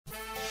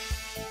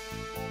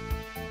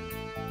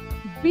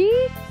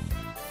beaks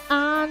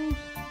and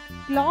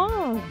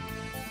claws.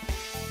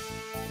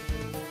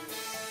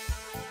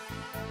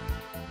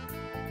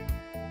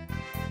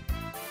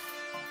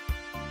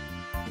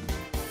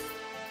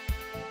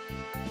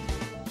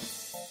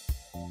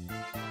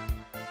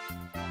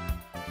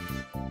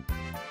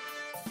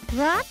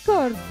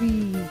 Cracker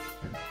beak.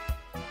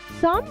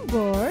 Some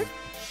birds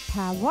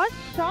have a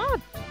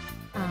short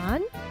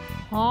and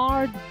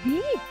hard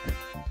beak.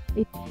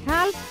 It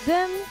helps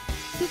them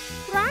to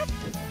crack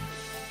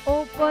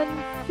open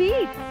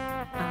seeds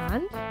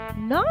and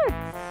nuts.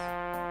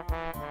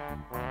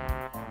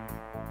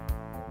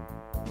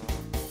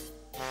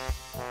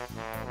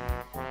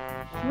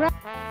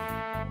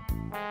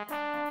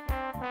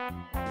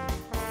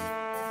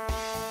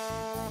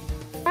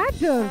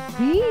 Shredder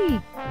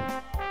beak.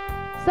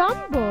 Some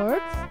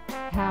birds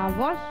have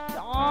a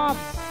sharp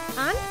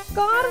and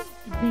curved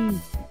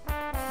beak.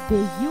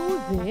 They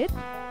use it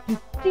to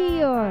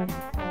tear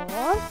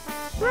or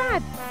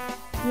shred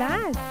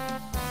flesh.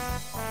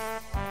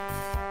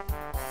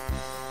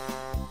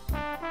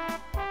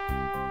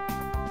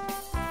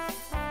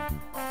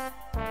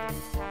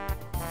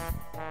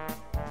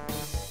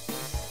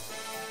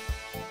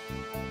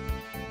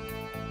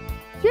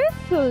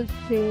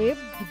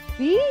 Chisel-shaped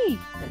beak.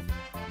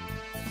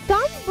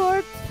 Some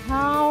birds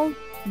have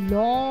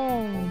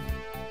long,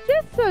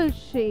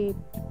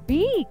 chisel-shaped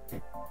beak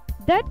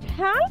that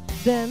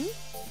helps them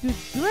to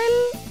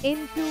drill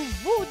into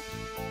wood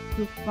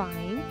to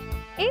find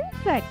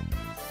insects.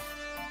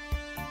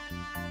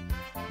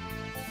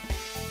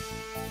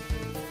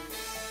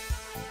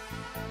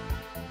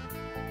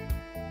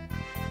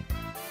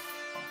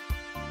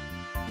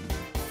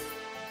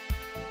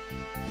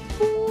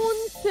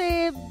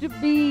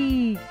 Spoon-shaped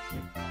beak.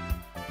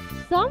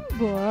 Some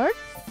birds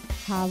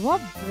have a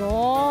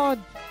broad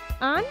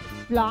and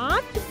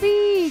flat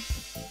beak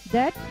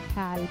that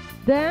helps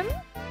them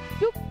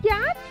to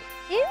catch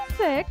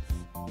insects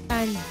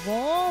and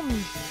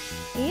worms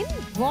in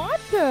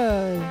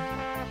water.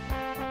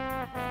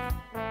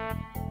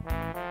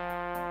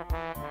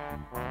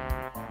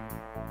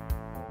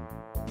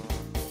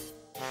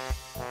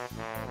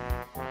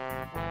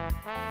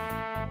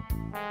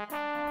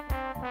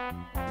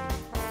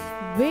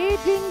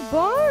 Wading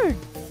birds.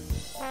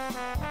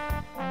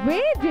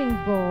 Wading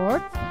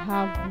birds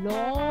have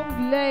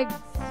long legs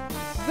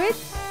with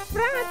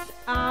spread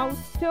out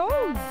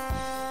toes,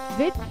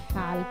 which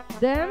help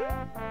them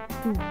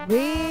to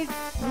wade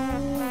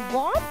through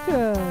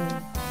water.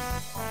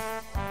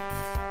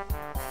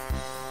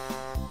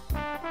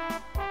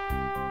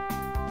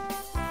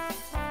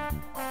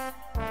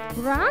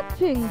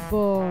 Scratching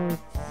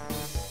birds.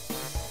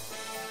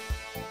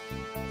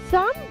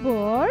 Some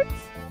birds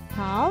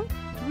have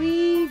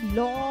 3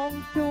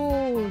 long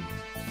toes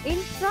in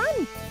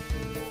front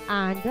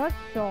and a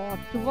short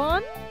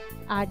one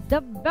at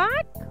the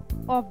back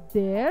of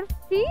their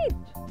feet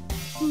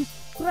to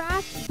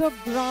scratch the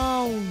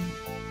ground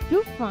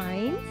to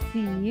find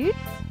seeds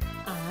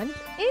and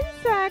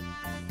insects.